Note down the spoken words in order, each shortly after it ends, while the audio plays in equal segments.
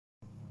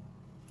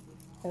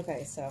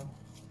Okay, so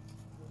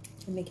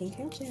I'm making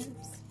kale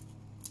chips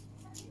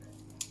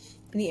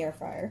in the air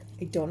fryer.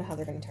 I don't know how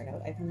they're going to turn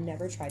out. I've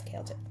never tried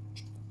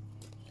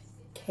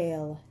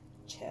kale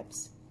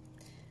chips,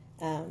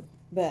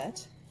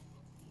 but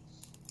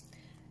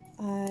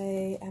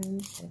I am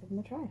going to give them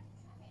a try.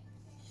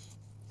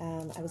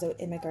 I was out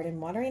in my garden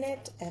watering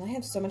it, and I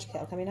have so much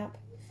kale coming up.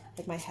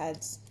 Like, my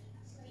heads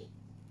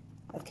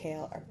of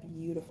kale are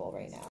beautiful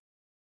right now.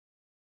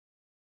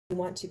 You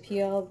want to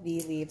peel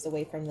the leaves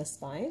away from the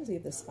spine. So you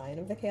have the spine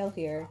of the kale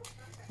here.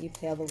 You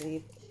peel the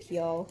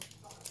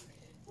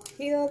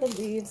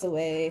leaves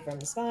away from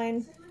the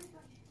spine.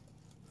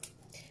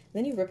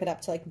 Then you rip it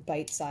up to like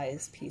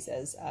bite-sized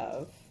pieces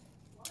of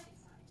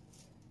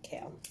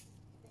kale.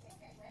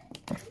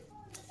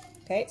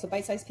 Okay, so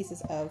bite-sized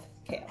pieces of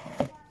kale.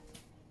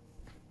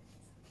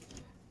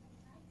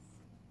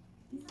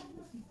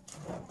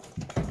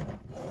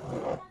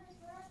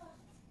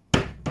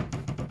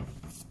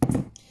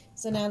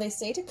 So now they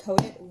say to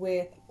coat it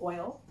with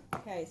oil.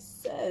 Okay,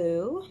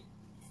 so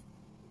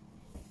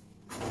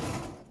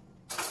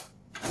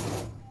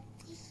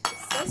it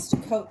says to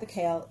coat the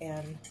kale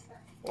in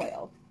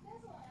oil.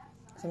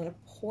 So I'm going to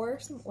pour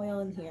some oil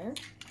in here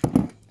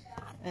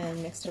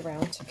and mix it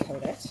around to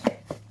coat it.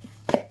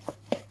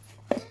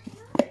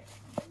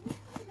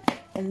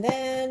 And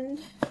then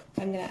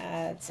I'm going to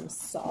add some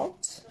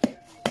salt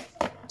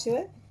to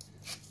it,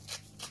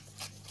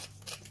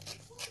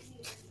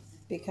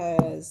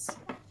 because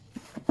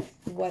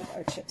what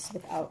are chips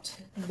without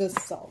the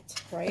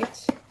salt,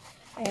 right?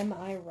 Am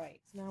I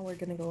right? Now we're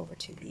going to go over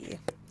to the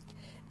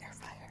air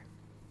fryer.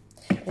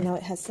 And now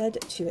it has said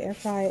to air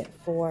fry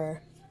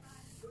for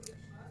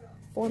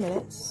 4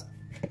 minutes,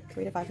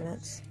 3 to 5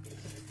 minutes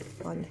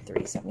on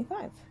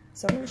 375.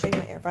 So I'm going to show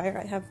you my air fryer.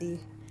 I have the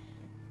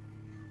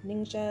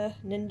Ninja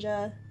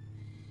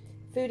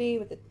Foodie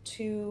with the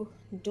 2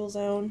 dual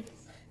zone.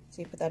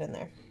 So you put that in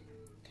there.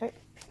 Okay.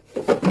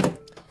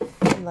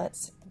 And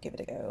let's give it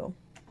a go.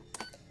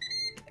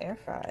 Air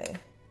fry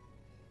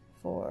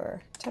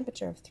for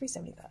temperature of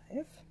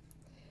 375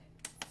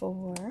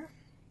 for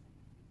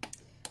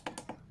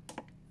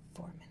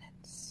 4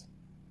 minutes.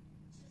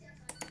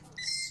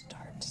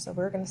 Start. So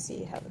we're going to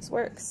see how this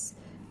works.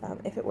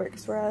 If it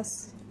works for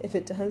us, if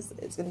it does,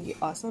 it's going to be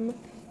awesome.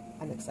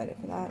 I'm excited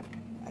for that.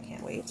 I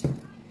can't wait,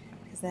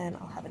 because then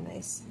I'll have a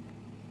nice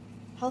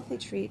healthy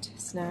treat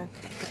snack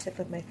at the tip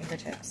of my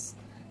fingertips.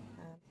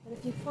 But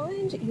if you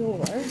find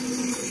your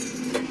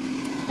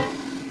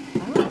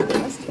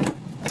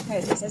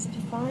okay, so it says if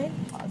you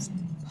find, pause.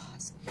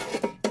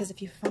 It says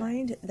if you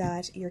find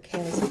that your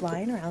kale is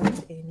flying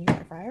around in your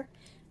air fryer,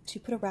 to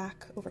put a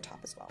rack over top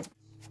as well.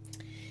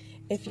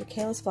 If your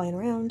kale is flying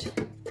around,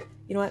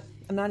 you know what?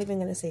 I'm not even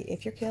going to say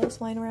if your kale is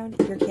flying around.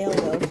 Your kale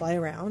will fly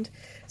around.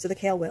 So the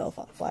kale will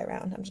fly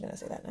around. I'm just going to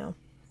say that now.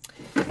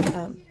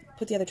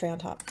 Put the other tray on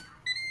top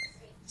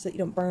so that you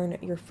don't burn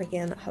your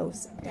freaking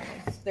house down.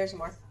 There's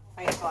more.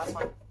 I ate the last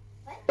one.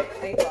 I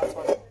ate the last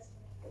one.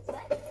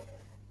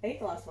 I ate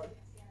the last one.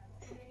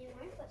 How many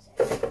more was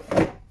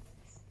there?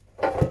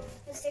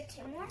 Was there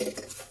 2 more?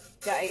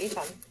 Yeah, I ate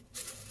them.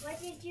 Why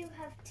did you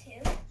have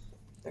 2?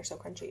 They're so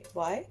crunchy.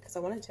 Why? Because I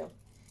wanted to.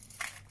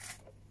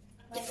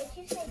 Why did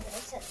you say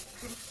those are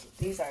crunchy?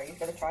 These are. You've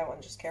got to try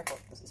one. Just careful.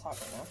 This is hot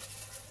right now.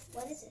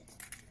 What is it?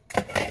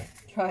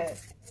 Try it.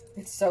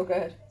 It's so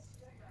good.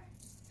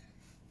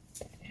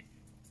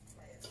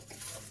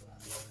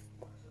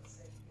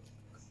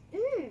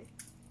 Mmm.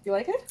 You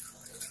like it?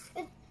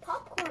 It's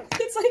popcorn.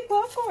 It's like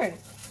popcorn.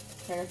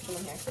 Here, come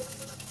in here.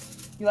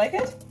 You like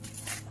it?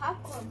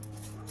 Popcorn.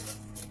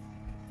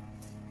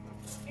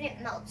 And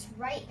it melts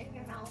right in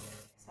your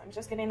mouth. So I'm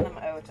just getting them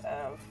out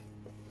of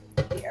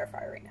the air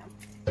fryer right now.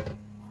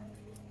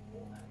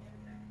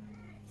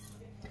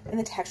 And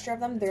the texture of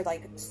them, they're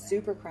like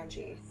super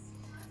crunchy.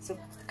 So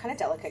kind of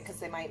delicate because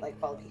they might like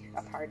fall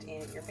apart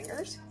in your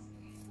fingers.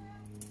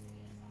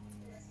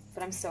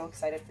 But I'm so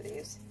excited for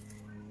these.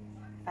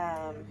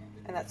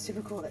 And that's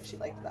super cool that she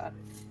liked that.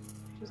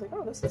 She was like,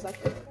 oh, this is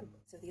actually good.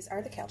 So these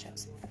are the kale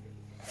chips.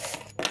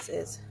 This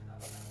is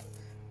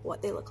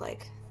what they look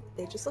like.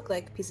 They just look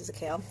like pieces of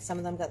kale. Some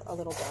of them got a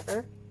little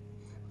darker.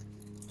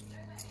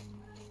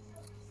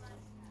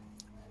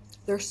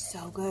 They're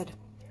so good.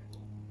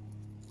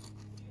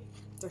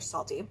 They're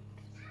salty.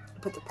 I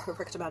put the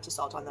perfect amount of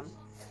salt on them.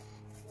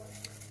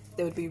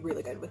 They would be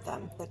really good with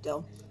that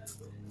dill.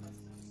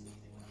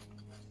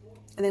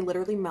 And they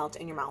literally melt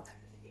in your mouth.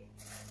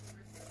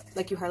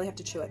 Like, you hardly have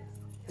to chew it,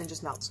 and it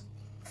just melts.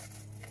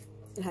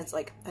 It has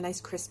like a nice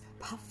crisp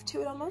puff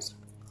to it almost.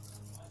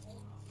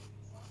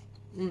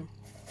 I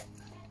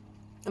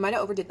might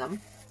have overdid them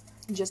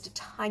just a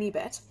tiny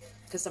bit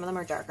because some of them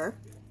are darker.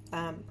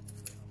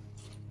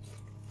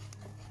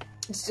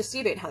 Just to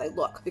see how they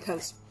look,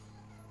 because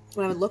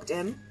when I looked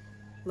in,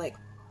 like,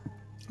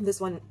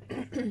 this one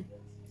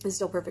is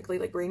still perfectly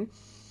like green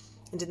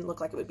and didn't look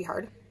like it would be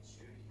hard.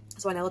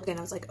 So when I looked in,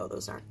 I was like, oh,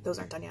 those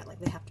aren't done yet. Like,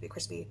 they have to be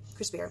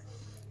crispier.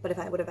 But if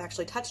I would have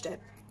actually touched it,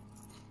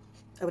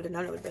 I would have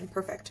known it would have been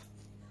perfect.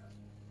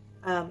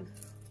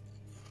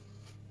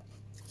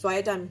 So I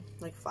had done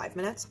like 5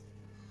 minutes.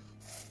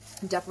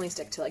 Definitely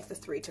stick to like the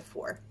 3 to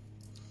 4.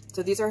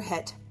 So these are a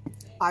hit.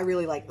 I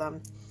really like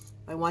them.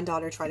 My one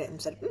daughter tried it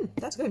and said,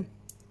 that's good.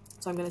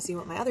 So I'm going to see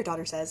what my other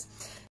daughter says.